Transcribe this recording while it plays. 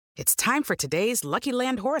It's time for today's Lucky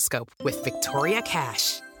Land horoscope with Victoria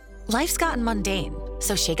Cash. Life's gotten mundane,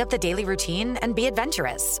 so shake up the daily routine and be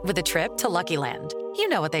adventurous with a trip to Lucky Land. You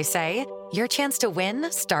know what they say, your chance to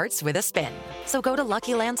win starts with a spin. So go to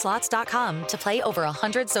LuckyLandSlots.com to play over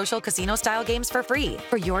 100 social casino-style games for free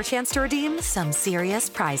for your chance to redeem some serious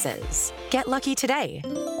prizes. Get lucky today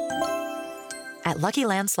at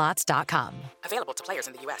LuckyLandSlots.com. Available to players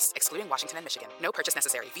in the U.S., excluding Washington and Michigan. No purchase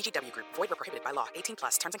necessary. VGW Group. Void where prohibited by law.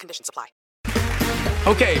 18+. Terms and conditions apply.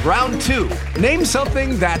 Okay, round two. Name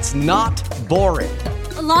something that's not boring.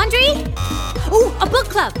 A laundry? Ooh, a book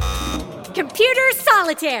club. Computer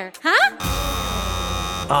solitaire, huh?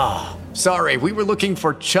 Ah, sorry, we were looking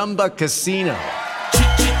for Chumba Casino.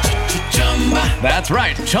 That's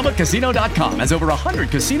right, ChumbaCasino.com has over 100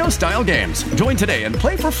 casino-style games. Join today and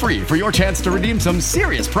play for free for your chance to redeem some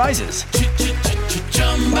serious prizes.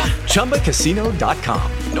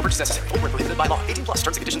 ChumbaCasino.com. No purchase necessary. Void where prohibited by law. 18+. Terms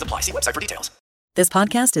and conditions apply. See website for details. This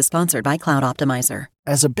podcast is sponsored by Cloud Optimizer.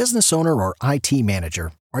 As a business owner or IT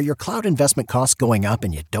manager, are your cloud investment costs going up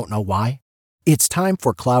and you don't know why? It's time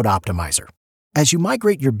for Cloud Optimizer. As you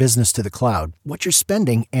migrate your business to the cloud, what you're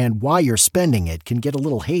spending and why you're spending it can get a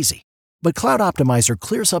little hazy. But Cloud Optimizer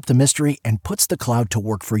clears up the mystery and puts the cloud to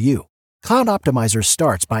work for you. Cloud Optimizer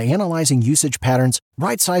starts by analyzing usage patterns,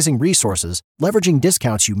 right-sizing resources, leveraging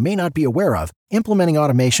discounts you may not be aware of, implementing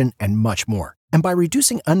automation, and much more. And by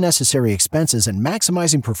reducing unnecessary expenses and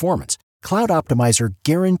maximizing performance, Cloud Optimizer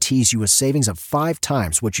guarantees you a savings of 5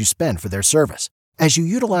 times what you spend for their service. As you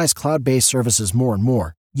utilize cloud-based services more and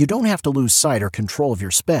more, you don't have to lose sight or control of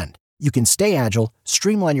your spend. You can stay agile,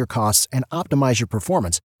 streamline your costs, and optimize your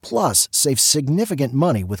performance, plus save significant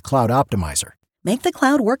money with Cloud Optimizer. Make the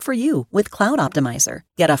cloud work for you with Cloud Optimizer.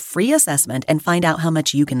 Get a free assessment and find out how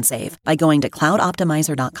much you can save by going to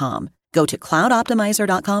cloudoptimizer.com. Go to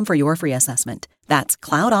cloudoptimizer.com for your free assessment. That's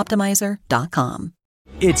cloudoptimizer.com.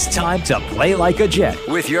 It's time to play like a Jet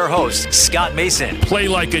with your host, Scott Mason. Play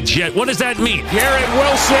like a Jet. What does that mean? Garrett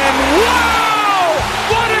Wilson. Wow!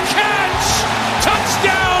 What a catch!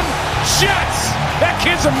 Touchdown, Jets! That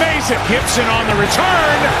kid's amazing. Gibson on the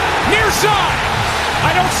return. Near side.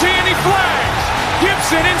 I don't see any flags.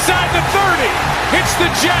 Gibson inside the 30. Hits the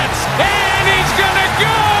Jets. And he's going to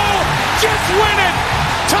go! Jets win it!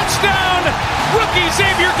 Touchdown! Rookie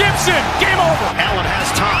Xavier Gibson. Game over. Allen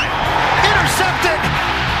has time. Intercepted.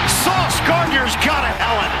 Sauce Gardner's got it.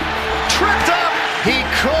 Allen tripped up. He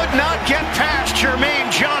could not get past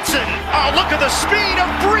Jermaine Johnson. Oh, look at the speed of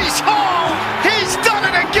Breece Hall. He's done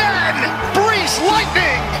it again. Breece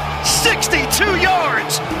Lightning. 62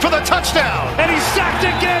 yards for the touchdown. And he's sacked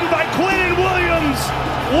again by Quinnen Williams.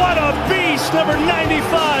 What a beast. Number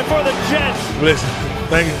 95 for the Jets. Listen,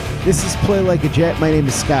 thank you. This is Play Like a Jet. My name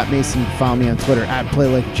is Scott Mason. You can follow me on Twitter at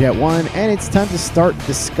PlayLikeAJet1. And it's time to start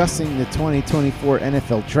discussing the 2024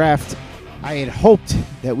 NFL Draft. I had hoped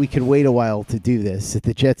that we could wait a while to do this, that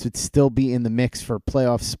the Jets would still be in the mix for a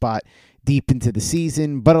playoff spot deep into the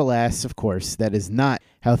season. But alas, of course, that is not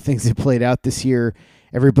how things have played out this year.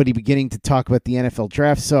 Everybody beginning to talk about the NFL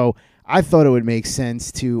Draft. So I thought it would make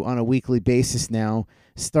sense to, on a weekly basis now,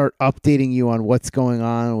 start updating you on what's going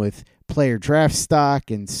on with player draft stock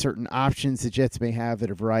and certain options the Jets may have at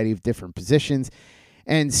a variety of different positions.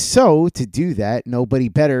 And so to do that, nobody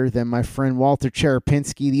better than my friend Walter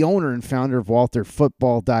Cherepinsky, the owner and founder of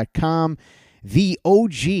WalterFootball.com, the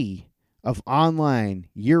OG of online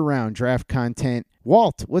year-round draft content.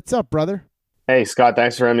 Walt, what's up, brother? Hey, Scott,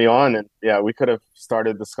 thanks for having me on. And yeah, we could have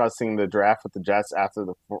started discussing the draft with the Jets after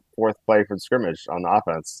the fourth play for scrimmage on the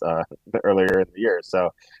offense earlier in the year. So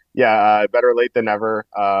yeah, better late than never.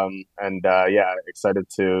 Yeah, excited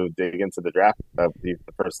to dig into the draft for the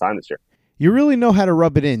first time this year. You really know how to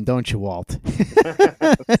rub it in, don't you, Walt?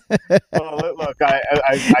 Well, look,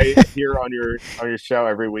 I hear on your show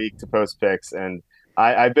every week to post picks, and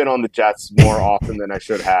I've been on the Jets more often than I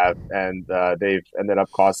should have, and they've ended up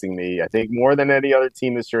costing me, I think, more than any other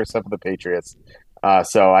team this year except for the Patriots.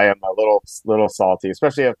 So I am a little salty,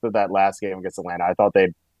 especially after that last game against Atlanta. I thought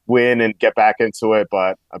they'd win and get back into it,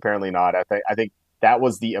 but apparently not. I think that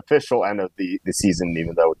was the official end of the season,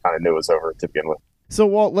 even though we kind of knew it was over to begin with. So,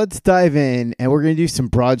 Walt, let's dive in, and we're going to do some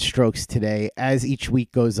broad strokes today. As each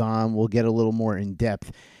week goes on, we'll get a little more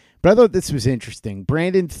in-depth. But I thought this was interesting.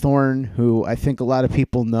 Brandon Thorne, who I think a lot of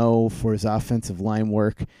people know for his offensive line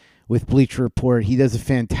work with Bleacher Report. He does a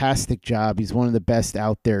fantastic job. He's one of the best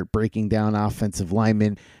out there breaking down offensive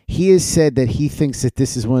linemen. He has said that he thinks that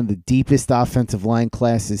this is one of the deepest offensive line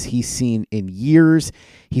classes he's seen in years.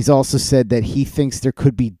 He's also said that he thinks there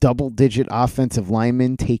could be double-digit offensive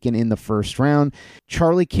linemen taken in the first round.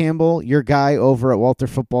 Charlie Campbell, your guy over at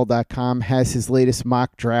WalterFootball.com, has his latest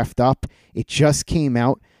mock draft up. It just came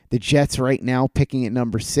out. The Jets right now picking at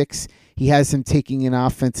number 6. He has him taking an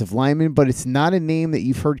offensive lineman, but it's not a name that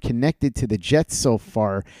you've heard connected to the Jets so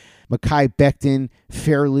far. Mekhi Becton,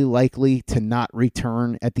 fairly likely to not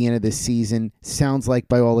return at the end of this season. Sounds like,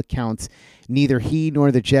 by all accounts, neither he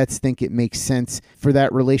nor the Jets think it makes sense for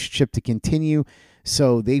that relationship to continue.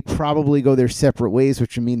 So they probably go their separate ways,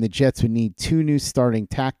 which would mean the Jets would need 2 new starting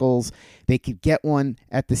tackles. They could get one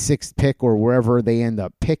at the 6th pick or wherever they end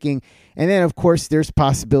up picking. And then, of course, there's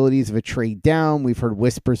possibilities of a trade down. We've heard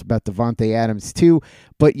whispers about Devontae Adams too.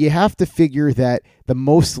 But you have to figure that the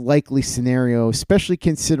most likely scenario, especially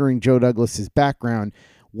considering Joe Douglas's background,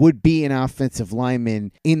 would be an offensive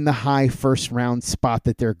lineman in the high first-round spot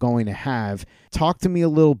that they're going to have. Talk to me a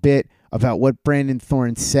little bit about what Brandon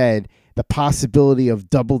Thorne said, the possibility of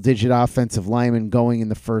double-digit offensive linemen going in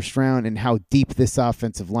the first round, and how deep this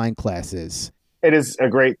offensive line class is. It is a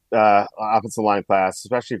great offensive line class,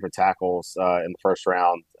 especially for tackles in the first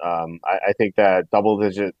round. I think that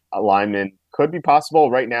double-digit linemen could be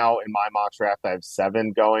possible. Right now, in my mock draft, I have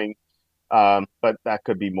 7 going, but that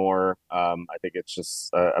could be more. I think it's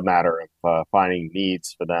just a matter of finding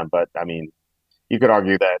needs for them. But, I mean, you could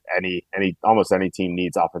argue that almost any team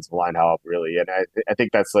needs offensive line help, really. And I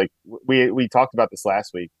think that's like we talked about this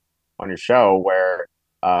last week on your show, where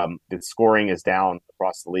the scoring is down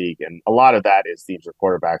across the league, and a lot of that is the injured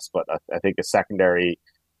quarterbacks. But I think a secondary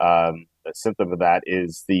symptom of that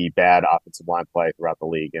is the bad offensive line play throughout the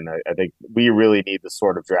league. And I think we really need this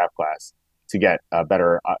sort of draft class to get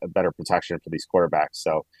better protection for these quarterbacks.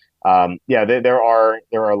 So. There are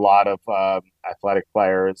a lot of athletic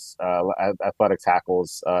players, athletic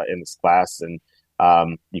tackles in this class, and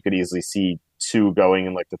you could easily see 2 going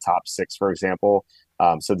in like the top 6, for example.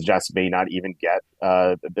 So the Jets may not even get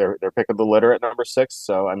their pick of the litter at number 6.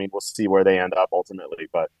 So I mean, we'll see where they end up ultimately.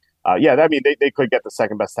 But they could get the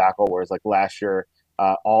second best tackle, whereas like last year,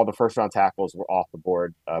 all the first round tackles were off the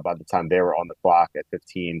board by the time they were on the clock at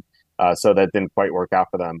 15. So that didn't quite work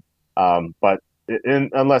out for them. But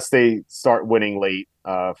unless they start winning late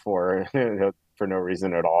for no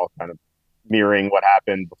reason at all, kind of mirroring what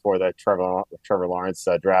happened before the Trevor Lawrence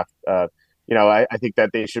draft, I think that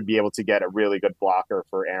they should be able to get a really good blocker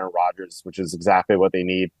for Aaron Rodgers, which is exactly what they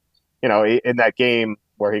need. In that game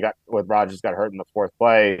where Rodgers got hurt in the 4th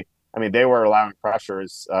play, I mean, they were allowing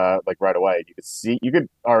pressures like right away. You could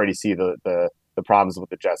already see the problems with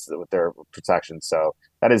the Jets with their protection. So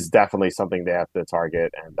that is definitely something they have to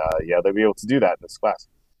target. And they'll be able to do that in this class.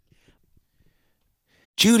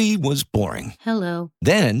 Judy was boring. Hello.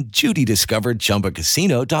 Then Judy discovered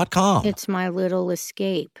ChumbaCasino.com. It's my little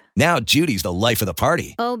escape. Now Judy's the life of the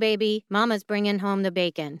party. Oh, baby, mama's bringing home the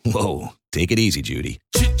bacon. Whoa, take it easy, Judy.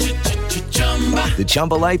 The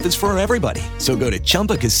Chumba life is for everybody. So go to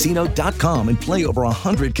ChumbaCasino.com and play over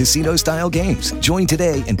 100 casino-style games. Join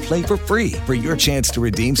today and play for free for your chance to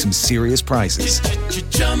redeem some serious prizes.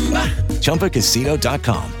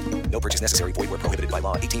 ChumbaCasino.com. No purchase necessary. Void where prohibited by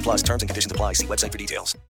law. 18+ terms and conditions apply. See website for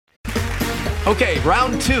details. Okay,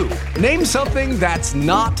 round 2. Name something that's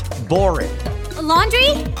not boring. A laundry?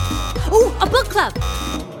 Ooh, a book club.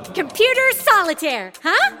 Computer solitaire,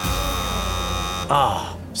 huh?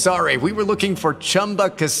 Ah. Sorry, we were looking for Chumba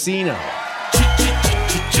Casino.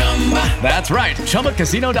 That's right.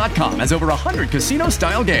 ChumbaCasino.com has over 100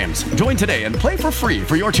 casino-style games. Join today and play for free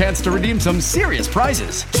for your chance to redeem some serious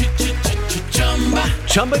prizes.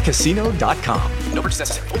 ChumbaCasino.com. No purchase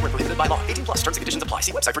necessary. Void where prohibited by law. 18+ terms and conditions apply.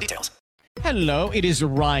 See website for details. Hello, it is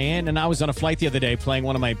Ryan, and I was on a flight the other day playing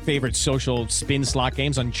one of my favorite social spin slot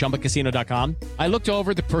games on ChumbaCasino.com. I looked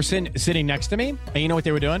over at the person sitting next to me, and you know what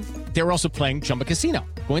they were doing? They were also playing Chumba Casino.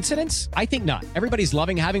 Coincidence? I think not. Everybody's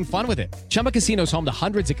loving having fun with it. Chumba Casino is home to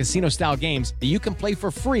hundreds of casino-style games that you can play for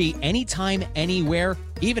free anytime, anywhere,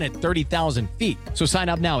 even at 30,000 feet. So sign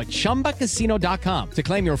up now at ChumbaCasino.com to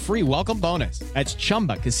claim your free welcome bonus. That's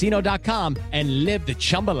ChumbaCasino.com and live the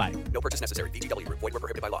Chumba life. No purchase necessary. VGW. Void where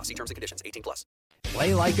prohibited by law. See terms and conditions. 18+.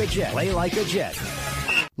 Play like a Jet. Play like a Jet.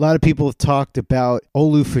 A lot of people have talked about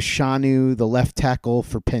Olu Fashanu, the left tackle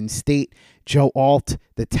for Penn State, Joe Alt,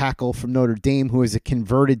 the tackle from Notre Dame, who is a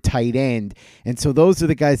converted tight end. And so those are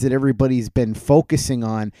the guys that everybody's been focusing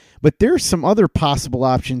on. But there's some other possible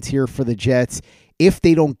options here for the Jets if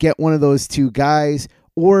they don't get one of those 2 guys,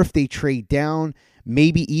 or if they trade down.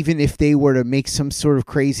 maybe even if they were to make some sort of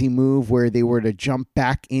crazy move where they were to jump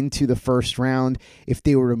back into the first round, if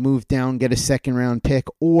they were to move down, get a second round pick,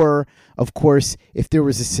 or of course, if there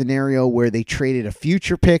was a scenario where they traded a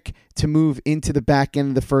future pick to move into the back end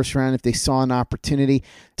of the first round, if they saw an opportunity.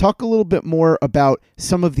 Talk a little bit more about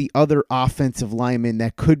some of the other offensive linemen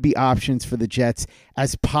that could be options for the Jets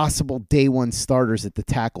as possible day one starters at the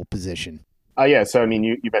tackle position. Yeah, so I mean,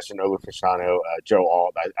 you mentioned Olufashano, Joe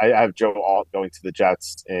Alt. I have Joe Alt going to the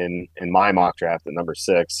Jets in my mock draft at number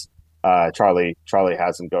 6. Charlie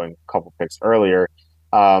has him going a couple picks earlier.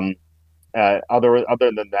 Other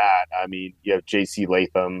than that, I mean, you have J.C.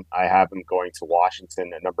 Latham. I have him going to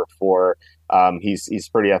Washington at number 4. He's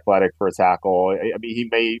pretty athletic for a tackle. I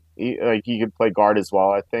mean, he could play guard as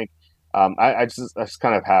well, I think. I just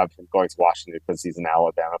kind of have him going to Washington because he's an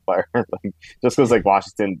Alabama player. Just because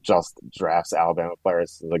Washington just drafts Alabama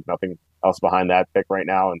players, nothing else behind that pick right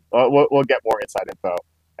now, and we'll get more inside info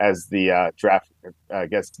as the draft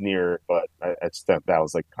gets near. But I just thought that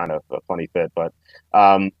was kind of a funny fit. But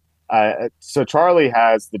so Charlie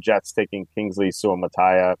has the Jets taking Kingsley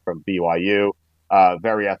Suamataia from BYU,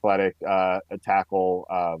 very athletic tackle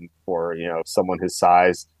for someone his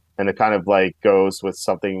size, and it kind of goes with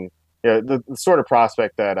something. The sort of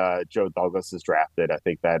prospect that Joe Douglas has drafted. I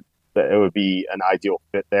think that it would be an ideal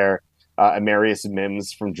fit there. Amarius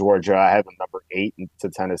Mims from Georgia. I have him number 8 to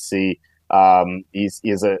Tennessee. He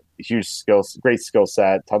has a huge great skill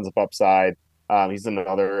set, tons of upside. He's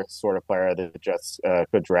another sort of player that the Jets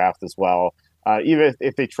could draft as well. Even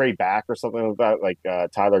if they trade back or something like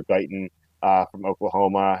that, Tyler Guyton from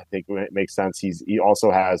Oklahoma, I think it makes sense. He also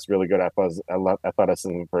has really good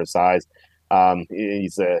athleticism for his size.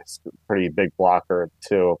 He's a pretty big blocker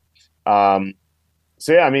too. So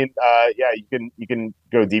yeah, I mean, you can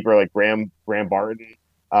go deeper like Graham Barton,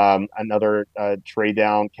 another trade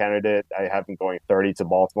down candidate. I have him going 30 to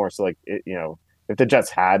Baltimore. So if the Jets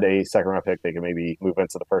had a second round pick, they could maybe move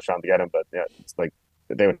into the first round to get him. But it's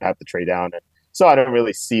they would have to trade down. And so I don't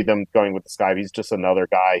really see them going with this guy. He's just another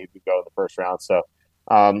guy who could go in the first round. So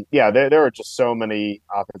there are just so many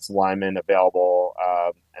offensive linemen available,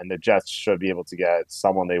 and the Jets should be able to get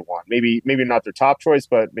someone they want. Maybe not their top choice,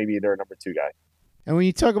 but maybe their number 2 guy. And when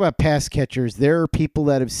you talk about pass catchers, there are people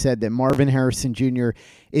that have said that Marvin Harrison Jr.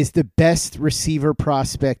 is the best receiver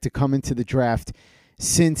prospect to come into the draft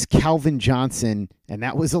since Calvin Johnson, and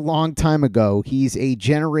that was a long time ago. He's a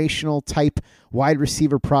generational type wide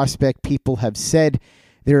receiver prospect, people have said.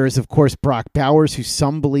 There is, of course, Brock Bowers, who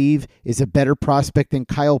some believe is a better prospect than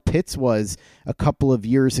Kyle Pitts was a couple of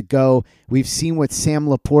years ago. We've seen what Sam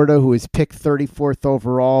Laporta, who was picked 34th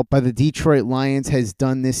overall by the Detroit Lions, has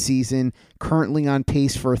done this season, currently on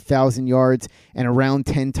pace for 1,000 yards and around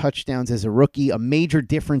 10 touchdowns as a rookie, a major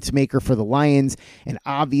difference maker for the Lions. And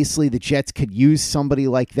obviously the Jets could use somebody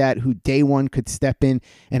like that who day one could step in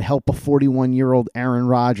and help a 41-year-old Aaron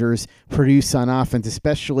Rodgers produce on offense,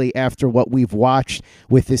 especially after what we've watched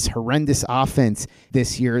with this horrendous offense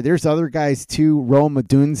this year. There's other guys too. Rome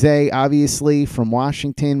Odunze, obviously, from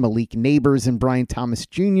Washington. Malik Neighbors and Brian Thomas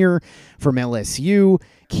Jr. from LSU.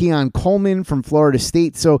 Keon Coleman from Florida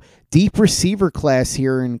State. So deep receiver class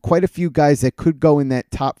here and quite a few guys that could go in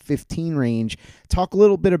that top 15 range. Talk a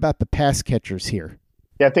little bit about the pass catchers here.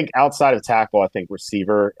 Yeah, I think outside of tackle, I think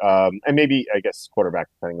receiver, and maybe, I guess, quarterback,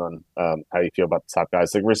 depending on how you feel about the top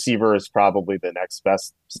guys. Receiver is probably the next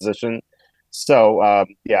best position. So,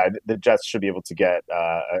 the Jets should be able to get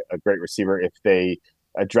a great receiver if they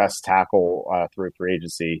address tackle through free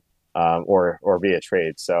agency or via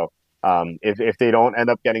trade. So if they don't end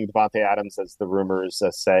up getting Devontae Adams, as the rumors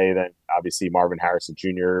say, then obviously Marvin Harrison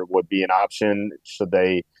Jr. would be an option. Should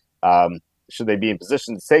they be in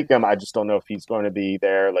position to take him? I just don't know if he's going to be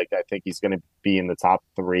there. I think he's going to be in the top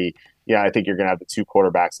 3. Yeah, I think you're going to have the 2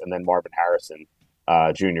 quarterbacks and then Marvin Harrison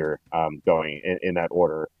Jr. Going in that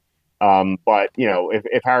order. But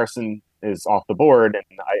if Harrison is off the board,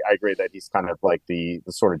 and I agree that he's kind of like the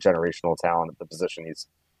sort of generational talent at the position.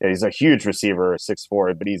 He's a huge receiver,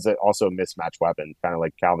 6'4", but he's also a mismatch weapon, kind of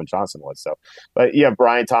like Calvin Johnson was. So, but yeah,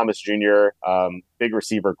 Brian Thomas Jr., big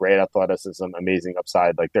receiver, great athleticism, amazing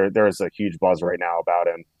upside. There's a huge buzz right now about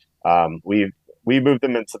him. We moved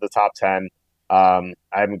him into the top 10. I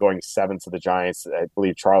have him going 7 to the Giants. I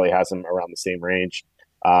believe Charlie has him around the same range.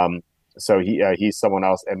 So he's someone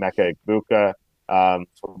else. Emeka Egbuka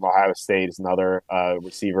from Ohio State is another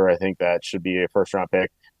receiver. I think that should be a first-round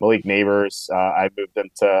pick. Malik Neighbors, I moved him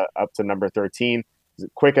up to number 13. He's a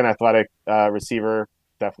quick and athletic receiver,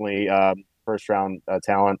 definitely first-round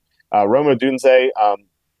talent. Rome Odunze,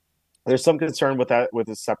 there's some concern with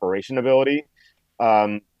his separation ability.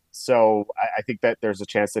 So I think that there's a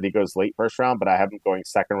chance that he goes late first round, but I have him going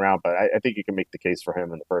second round. But I think you can make the case for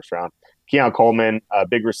him in the first round. Keon Coleman, a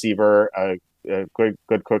big receiver,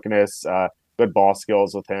 good quickness, good ball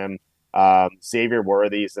skills with him. Xavier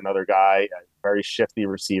Worthy is another guy, a very shifty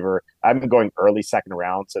receiver. I've been going early second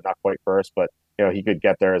round, so not quite first, but he could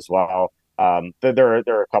get there as well. There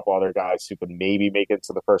are a couple other guys who could maybe make it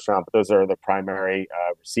to the first round, but those are the primary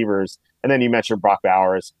receivers. And then you mentioned Brock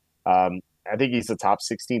Bowers. I think he's the top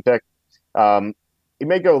 16 pick. He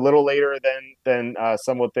may go a little later than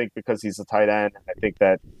some would think because he's a tight end. I think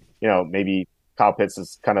that maybe Kyle Pitts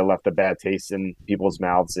has kind of left a bad taste in people's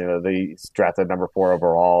mouths. He's drafted number 4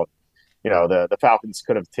 overall. The Falcons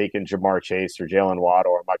could have taken Jamar Chase or Jalen Watt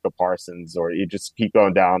or Michael Parsons, or you just keep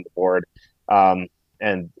going down the board.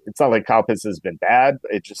 And it's not like Kyle Pitts has been bad.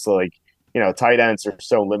 It's just like, tight ends are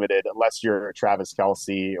so limited unless you're Travis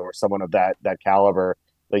Kelce or someone of that caliber.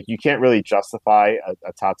 Like, you can't really justify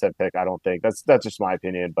a top 10 pick. I don't think that's just my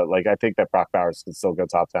opinion, but I think that Brock Bowers can still go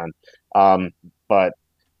top 10. But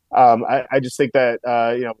I just think that,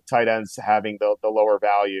 tight ends having the lower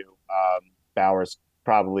value, Bowers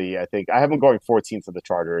probably, I think I have him going 14th to the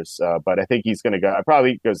Chargers, but I think he's going to go. I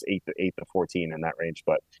probably goes 8 to 14 in that range.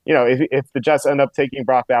 But if the Jets end up taking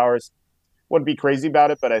Brock Bowers, wouldn't be crazy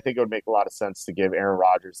about it. But I think it would make a lot of sense to give Aaron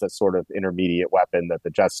Rodgers that sort of intermediate weapon that the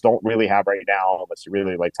Jets don't really have right now, unless you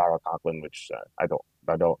really like Tyler Conklin, which I don't.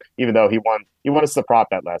 Even though he won us the prop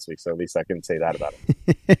bet last week, so at least I can say that about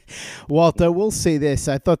him. Walt, I will say this.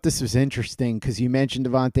 I thought this was interesting because you mentioned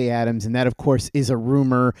Davante Adams, and that, of course, is a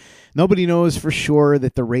rumor. Nobody knows for sure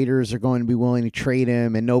that the Raiders are going to be willing to trade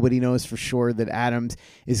him, and nobody knows for sure that Adams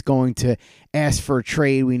is going to ask for a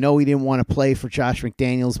trade. We know he didn't want to play for Josh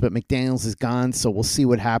McDaniels, but McDaniels is gone, so we'll see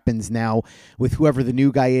what happens now with whoever the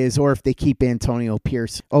new guy is, or if they keep Antonio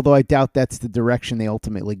Pierce, although I doubt that's the direction they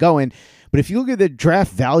ultimately go in. But if you look at the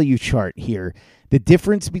draft value chart here, the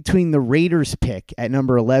difference between the Raiders pick at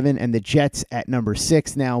number 11 and the Jets at number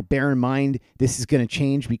 6. Now, bear in mind, this is going to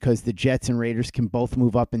change because the Jets and Raiders can both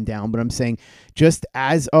move up and down. But I'm saying just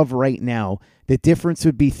as of right now, the difference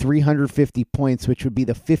would be 350 points, which would be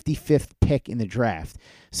the 55th pick in the draft.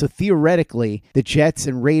 So theoretically, the Jets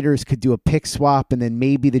and Raiders could do a pick swap, and then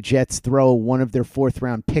maybe the Jets throw one of their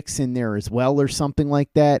 4th-round picks in there as well or something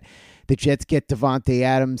like that. The Jets get Davante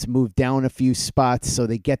Adams, move down a few spots, so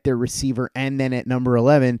they get their receiver, and then at number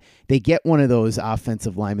 11, they get one of those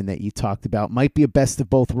offensive linemen that you talked about. Might be a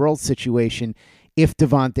best-of-both-worlds situation if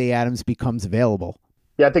Davante Adams becomes available.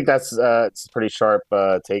 Yeah, I think that's it's a pretty sharp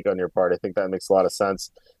take on your part. I think that makes a lot of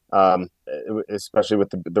sense, especially with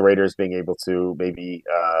the Raiders being able to maybe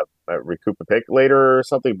recoup a pick later or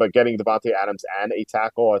something. But getting Davante Adams and a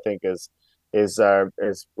tackle, I think,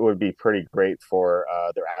 would be pretty great for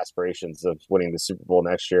their aspirations of winning the Super Bowl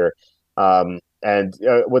next year. And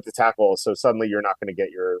with the tackle, so suddenly you're not going to get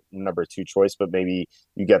your number 2 choice, but maybe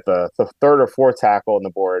you get the 3rd or 4th tackle on the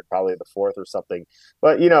board, probably the 4th or something.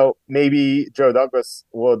 But maybe Joe Douglas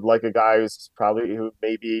would like a guy who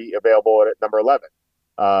may be available at number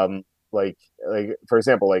 11. Like for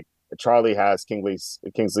example, like Charlie has Kingsley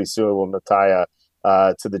Suamataia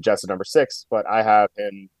to the Jets at number 6, but I have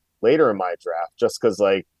him later in my draft just because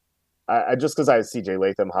I had CJ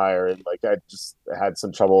Latham higher, and I just had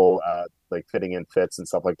some trouble fitting in fits and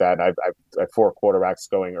stuff like that. And I have 4 quarterbacks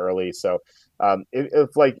going early. So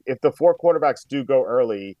if the 4 quarterbacks do go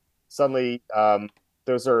early, suddenly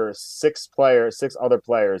those are 6 other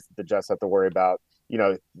players that the Jets have to worry about.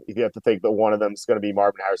 If you have to think that one of them is going to be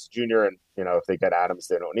Marvin Harrison Jr. and if they get Adams,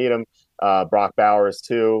 they don't need him. Brock Bowers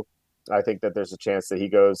too. I think that there's a chance that he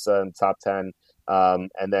goes in top 10. And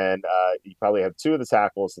then you probably have 2 of the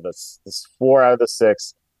tackles, so that's 4 out of the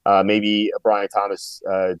 6. Maybe Brian Thomas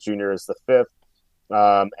Jr. is the 5th,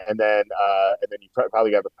 and then you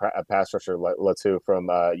probably have a pass rusher Latu from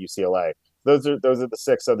UCLA. Those are the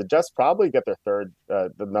 6. So the Jets probably get their 3rd,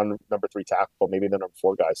 the number 3 tackle, maybe the number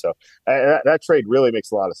 4 guy. So that trade really makes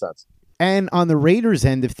a lot of sense. And on the Raiders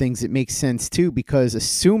end of things, it makes sense too, because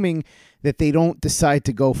assuming that they don't decide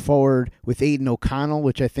to go forward with Aiden O'Connell,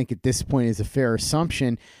 which I think at this point is a fair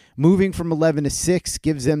assumption, moving from 11 to 6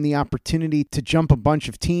 gives them the opportunity to jump a bunch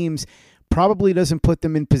of teams. Probably doesn't put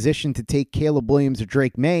them in position to take Caleb Williams or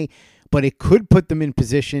Drake May, but it could put them in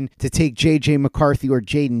position to take J.J. McCarthy or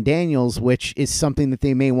Jaden Daniels, which is something that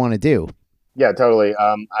they may want to do. Yeah, totally.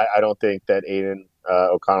 I don't think that Aiden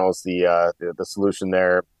O'Connell's the solution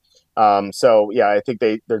there. So yeah, I think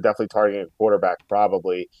they're definitely targeting a quarterback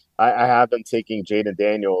probably. I have them taking Jaden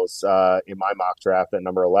Daniels in my mock draft at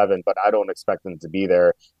number 11, but I don't expect them to be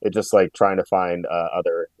there. It's just like trying to find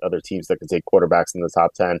other teams that can take quarterbacks in the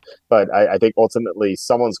top 10. But I think ultimately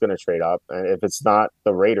someone's going to trade up, and if it's not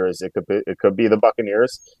the Raiders, it could be the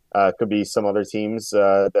Buccaneers. It could be some other teams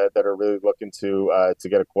that are really looking to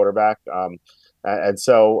get a quarterback. And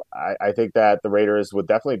so I think that the Raiders would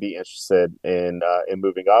definitely be interested in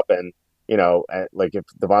moving up. And, like if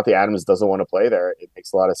Devontae Adams doesn't want to play there, it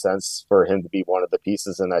makes a lot of sense for him to be one of the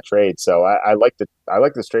pieces in that trade. So I like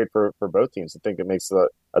this trade for both teams. I think it makes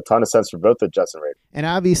a ton of sense for both the Jets and Raiders. And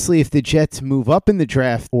obviously if the Jets move up in the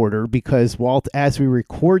draft order, because Walt, as we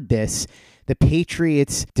record this, the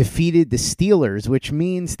Patriots defeated the Steelers, which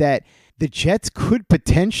means that the Jets could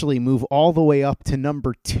potentially move all the way up to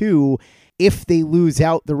number 2 if they lose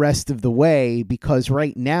out the rest of the way, because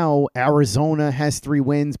right now Arizona has 3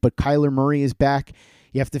 wins, but Kyler Murray is back.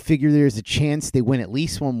 You have to figure there's a chance they win at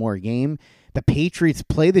least one more game. The Patriots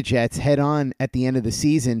play the Jets head on at the end of the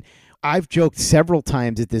season. I've joked several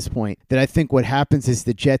times at this point that I think what happens is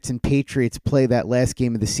the Jets and Patriots play that last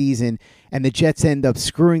game of the season, and the Jets end up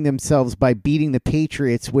screwing themselves by beating the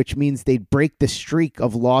Patriots, which means they'd break the streak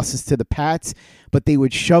of losses to the Pats, but they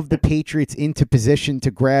would shove the Patriots into position to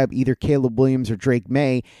grab either Caleb Williams or Drake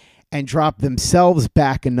May and drop themselves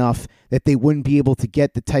back enough that they wouldn't be able to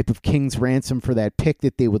get the type of king's ransom for that pick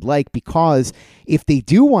that they would like, because if they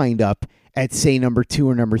do wind up at, say, number 2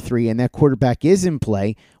 or number 3, and that quarterback is in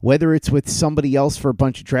play, whether it's with somebody else for a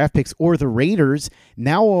bunch of draft picks or the Raiders,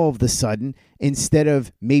 now all of a sudden, instead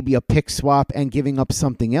of maybe a pick swap and giving up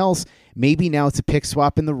something else, maybe now it's a pick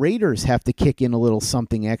swap and the Raiders have to kick in a little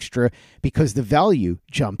something extra because the value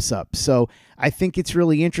jumps up. So I think it's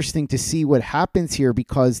really interesting to see what happens here,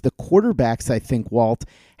 because the quarterbacks, I think, Walt,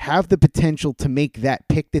 have the potential to make that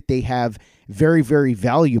pick that they have very, very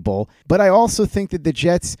valuable. But I also think that the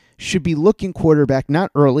Jets should be looking quarterback,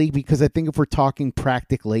 not early, because I think if we're talking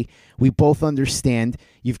practically, we both understand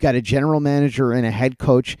you've got a general manager and a head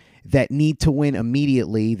coach that need to win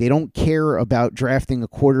immediately. They don't care about drafting a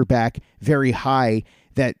quarterback very high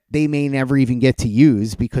that they may never even get to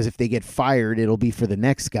use, because if they get fired, it'll be for the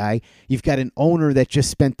next guy. You've got an owner that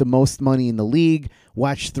just spent the most money in the league,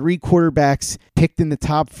 watched 3 quarterbacks picked in the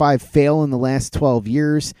top 5 fail in the last 12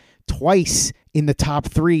 years, twice in the top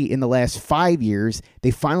 3 in the last 5 years.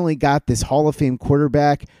 They finally got this Hall of Fame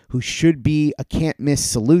quarterback who should be a can't-miss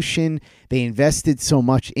solution. They invested so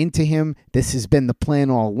much into him. This has been the plan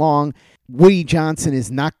all along. Woody Johnson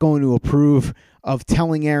is not going to approve of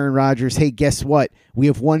telling Aaron Rodgers, hey, guess what? We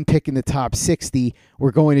have 1 pick in the top 60.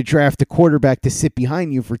 We're going to draft a quarterback to sit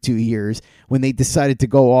behind you for 2 years, when they decided to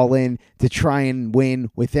go all in to try and win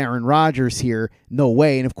with Aaron Rodgers here. No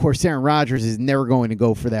way. And of course, Aaron Rodgers is never going to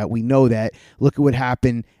go for that. We know that. Look at what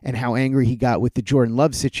happened and how angry he got with the Jordan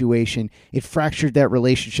Love situation. It fractured that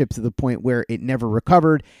relationship to the point where it never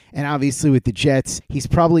recovered. And obviously with the Jets, he's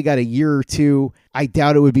probably got a year or two. I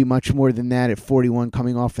doubt it would be much more than that at 41,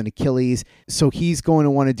 coming off an Achilles. So he's going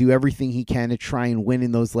to want to do everything he can to try and win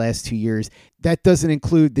in those last 2 years. That doesn't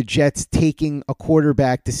include the Jets taking a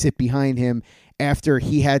quarterback to sit behind him after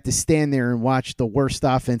he had to stand there and watch the worst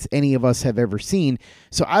offense any of us have ever seen.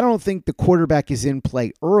 So I don't think the quarterback is in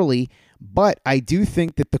play early, but I do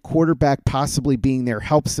think that the quarterback possibly being there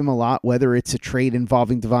helps him a lot, whether it's a trade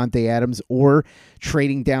involving Devontae Adams or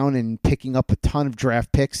trading down and picking up a ton of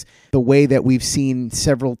draft picks, the way that we've seen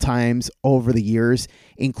several times over the years,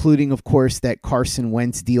 including, of course, that Carson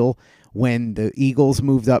Wentz deal when the Eagles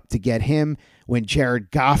moved up to get him, when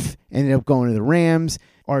Jared Goff ended up going to the Rams,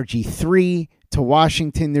 RG3 to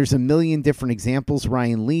Washington. There's a million different examples.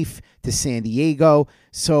 Ryan Leaf to San Diego.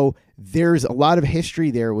 So there's a lot of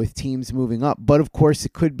history there with teams moving up. But of course,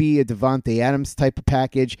 it could be a Devontae Adams type of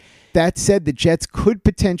package. That said, the Jets could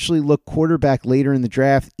potentially look quarterback later in the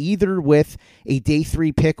draft, either with a day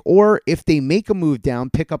 3 pick, or if they make a move down,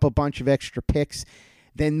 pick up a bunch of extra picks.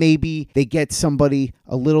 Then maybe they get somebody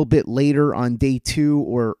a little bit later on day 2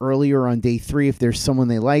 or earlier on day 3 if there's someone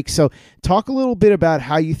they like. So talk a little bit about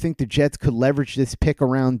how you think the Jets could leverage this pick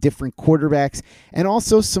around different quarterbacks, and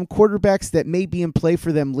also some quarterbacks that may be in play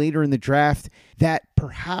for them later in the draft that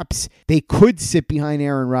perhaps they could sit behind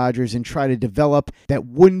Aaron Rodgers and try to develop, that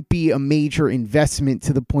wouldn't be a major investment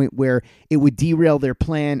to the point where it would derail their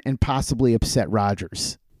plan and possibly upset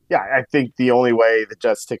Rodgers. Yeah, I think the only way the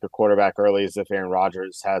Jets take a quarterback early is if Aaron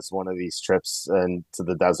Rodgers has one of these trips into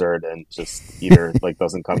the desert and just either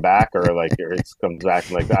doesn't come back, or it comes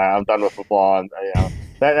back and I'm done with football. And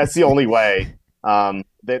that's the only way.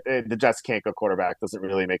 The Jets can't go quarterback. Doesn't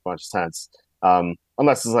really make much sense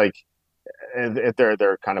unless it's if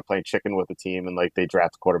they're kind of playing chicken with the team and like they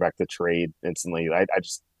draft a quarterback to trade instantly.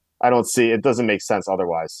 I don't see it. Doesn't make sense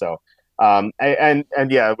otherwise. So and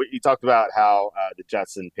yeah, you talked about how the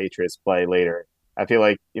Jets and Patriots play later. I feel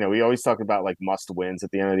like, we always talk about like must wins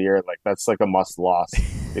at the end of the year. Like that's like a must loss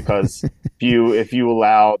because if you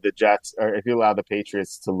allow the Jets or if you allow the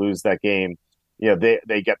Patriots to lose that game,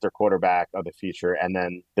 they get their quarterback of the future, and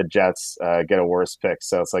then the Jets get a worse pick.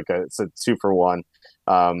 So it's a 2-for-1.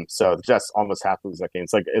 So the Jets almost have to lose that game.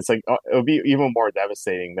 It's like it would be even more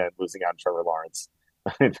devastating than losing out on Trevor Lawrence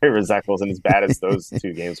in favor of Zach Wilson, as bad as those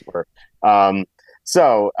two games were.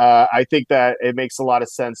 So I think that it makes a lot of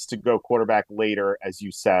sense to go quarterback later, as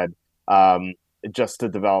you said, just to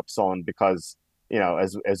develop someone because,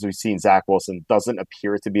 as we've seen, Zach Wilson doesn't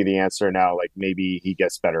appear to be the answer now. Like maybe he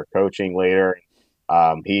gets better coaching later.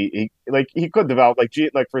 He could develop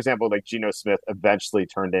for example, like Geno Smith eventually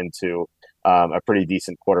turned into a pretty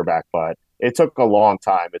decent quarterback, but it took a long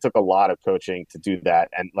time. It took a lot of coaching to do that.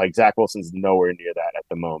 And like Zach Wilson's nowhere near that at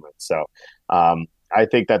the moment. So I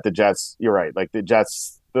think that the Jets, you're right. Like the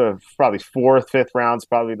Jets, the probably 4th, 5th round's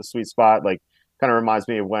probably the sweet spot. Like kind of reminds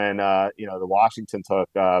me of when, the Washington took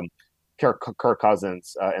Kirk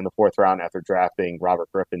Cousins in the 4th round after drafting Robert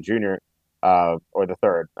Griffin Jr. Or the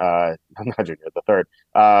 3rd, not junior, the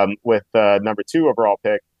 3rd, with the number 2 overall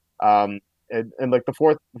pick. And like the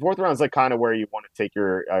fourth round is like kind of where you want to take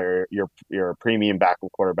your premium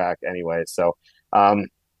backup quarterback anyway. So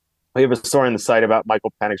we have a story on the site about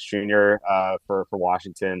Michael Penix Jr. For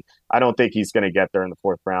Washington. I don't think he's going to get there in the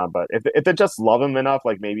 4th round, but if they just love him enough,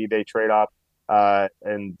 like maybe they trade up,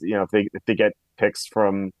 and if they get picks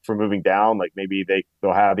from moving down, like maybe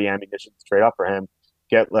they'll have the ammunition to trade up for him.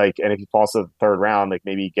 And if he falls to the 3rd round, like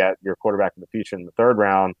maybe get your quarterback in the future in the 3rd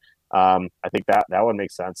round. I think that would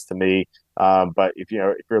make sense to me. But if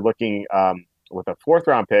you're looking with a 4th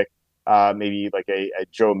round pick, maybe like a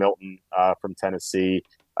Joe Milton from Tennessee.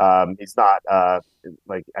 He's not I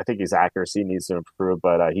think his accuracy needs to improve,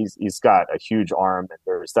 but he's got a huge arm and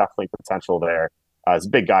there's definitely potential there. He's a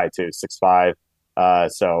big guy too, 6'5".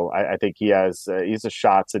 So I think he's a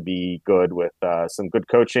shot to be good with some good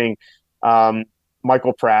coaching.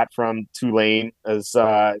 Michael Pratt from Tulane is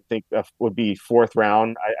I think would be 4th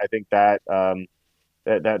round. I think that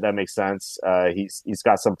that makes sense. He's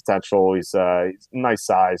got some potential. He's nice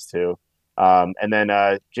size too. And then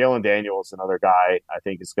Jalen Daniels, another guy I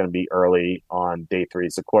think is going to be early on day 3.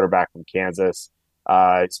 He's a quarterback from Kansas.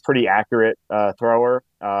 It's pretty accurate thrower.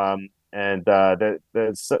 And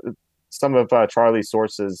some of Charlie's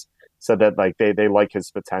sources said that like they like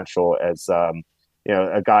his potential as a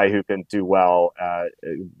guy who can do well.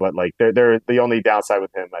 But like they're the only downside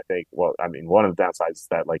with him, I think. Well, I mean, one of the downsides is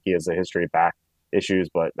that like he has a history of back issues,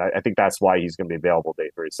 but I think that's why he's going to be available day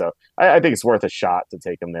 3. So I think it's worth a shot to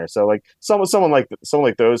take him there. So like someone like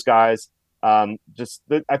those guys, I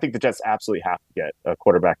think the Jets absolutely have to get a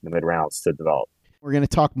quarterback in the mid rounds to develop. We're going to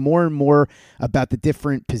talk more and more about the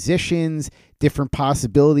different positions, different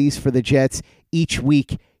possibilities for the Jets each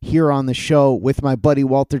week here on the show with my buddy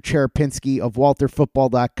Walter Cherepinsky of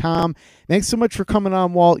WalterFootball.com. Thanks so much for coming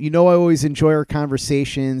on, Walt. I always enjoy our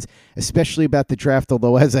conversations, especially about the draft,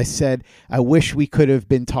 although, as I said, I wish we could have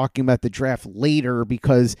been talking about the draft later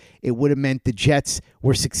because it would have meant the Jets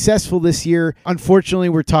were successful this year. Unfortunately,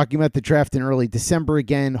 we're talking about the draft in early December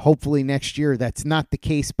again. Hopefully next year that's not the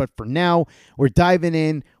case, but for now, we're diving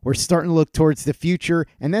in. We're starting to look towards the future,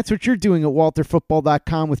 and that's what you're doing at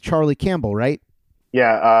WalterFootball.com with Charlie Campbell, right?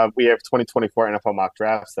 Yeah, we have 2024 NFL mock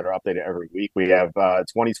drafts that are updated every week. We have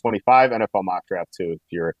 2025 NFL mock draft too. If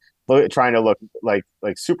you're trying to look like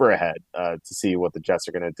super ahead to see what the Jets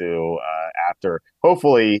are going to do after,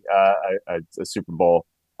 hopefully, a Super Bowl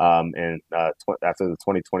after the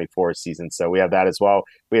 2024 season. So we have that as well.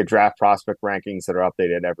 We have draft prospect rankings that are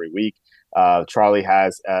updated every week. Charlie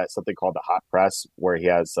has something called the Hot Press, where he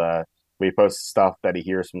has we post stuff that he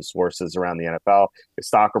hears from sources around the NFL. The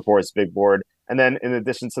stock reports, big board. And then in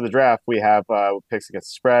addition to the draft, we have picks against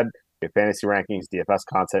the spread. We have fantasy rankings, DFS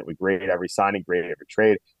content. We grade every signing, grade every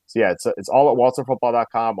trade. So, yeah, it's all at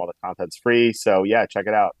WalterFootball.com. All the content's free. So, yeah, check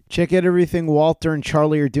it out. Check out everything Walter and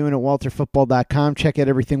Charlie are doing at WalterFootball.com. Check out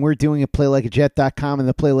everything we're doing at PlayLikeAJet.com and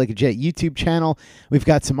the Play Like a Jet YouTube channel. We've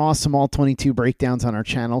got some awesome All-22 breakdowns on our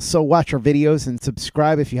channel. So watch our videos and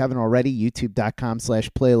subscribe if you haven't already.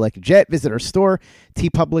 YouTube.com/PlayLikeAJet. Visit our store,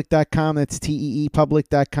 TeePublic.com. That's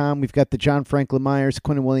TeePublic.com. We've got the John Franklin Myers,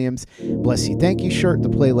 Quinn Williams, Bless You, Thank You shirt, the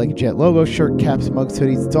Play Like a Jet logo shirt, caps, mugs,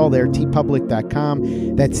 hoodies. It's all there.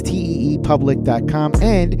 TeePublic.com. That's TeePublic.com.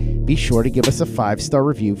 And be sure to give us a 5-star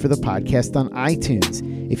review for the podcast on iTunes.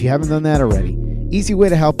 If you haven't done that already, Easy way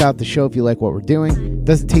to help out the show if you like what we're doing.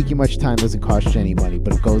 Doesn't take you much time, doesn't cost you any money,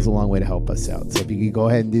 but it goes a long way to help us out. So if you could go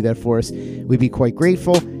ahead and do that for us, we'd be quite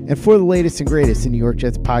grateful. And for the latest and greatest in New York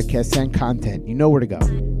Jets podcasts and content, you know where to go.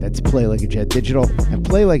 That's Play Like a Jet Digital and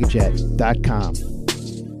PlayLikeAJet.com.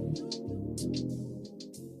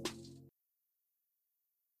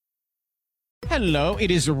 Hello,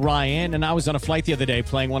 it is Ryan, and I was on a flight the other day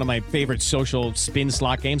playing one of my favorite social spin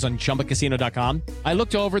slot games on ChumbaCasino.com. I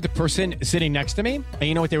looked over at the person sitting next to me, and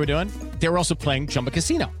you know what they were doing? They were also playing Chumba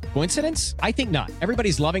Casino. Coincidence? I think not.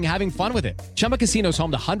 Everybody's loving having fun with it. Chumba Casino is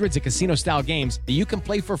home to hundreds of casino-style games that you can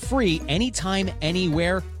play for free anytime,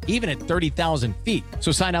 anywhere, even at 30,000 feet.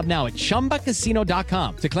 So sign up now at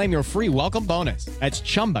ChumbaCasino.com to claim your free welcome bonus. That's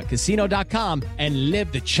ChumbaCasino.com and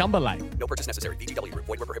live the Chumba life. No purchase necessary. VGW Group.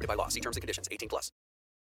 Void where prohibited by law. See terms and conditions. 18+.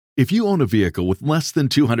 If you own a vehicle with less than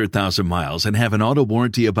 200,000 miles and have an auto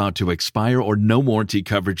warranty about to expire or no warranty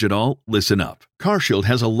coverage at all, listen up. CarShield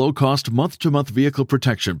has a low-cost month-to-month vehicle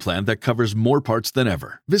protection plan that covers more parts than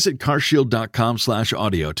ever. Visit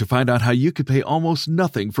carshield.com/audio to find out how you could pay almost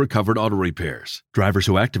nothing for covered auto repairs. Drivers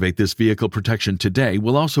who activate this vehicle protection today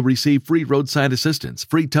will also receive free roadside assistance,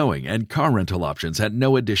 free towing, and car rental options at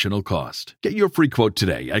no additional cost. Get your free quote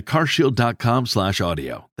today at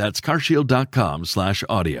carshield.com/audio. That's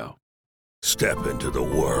carshield.com/audio. Step into the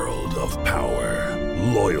world of power,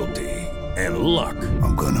 loyalty, and luck.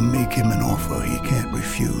 I'm gonna make him an offer he can't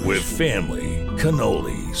refuse. With family,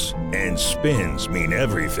 cannolis, and spins mean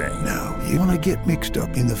everything. Now, you wanna get mixed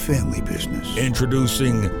up in the family business.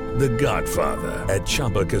 Introducing The Godfather at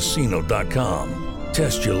ChumbaCasino.com.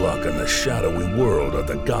 Test your luck in the shadowy world of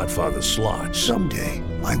The Godfather slot. Someday,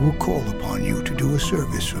 I will call upon you to do a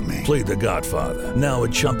service for me. Play The Godfather, now at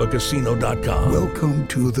ChumbaCasino.com. Welcome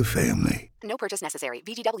to the family. No purchase necessary.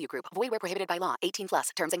 VGW Group. Void where prohibited by law.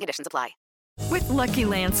 18+. Terms and conditions apply. With Lucky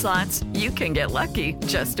Land Slots, you can get lucky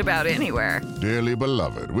just about anywhere. Dearly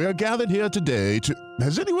beloved, we are gathered here today to...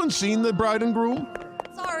 Has anyone seen the bride and groom?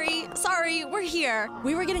 Sorry, we're here.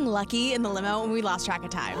 We were getting lucky in the limo and we lost track of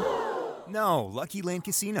time. No, Lucky Land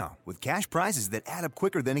Casino, with cash prizes that add up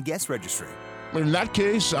quicker than a guest registry. In that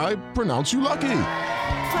case, I pronounce you lucky.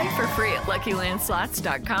 Play for free at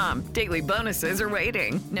LuckyLandSlots.com. Daily bonuses are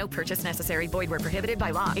waiting. No purchase necessary. Void where prohibited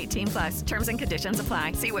by law. 18+. Terms and conditions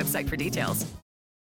apply. See website for details.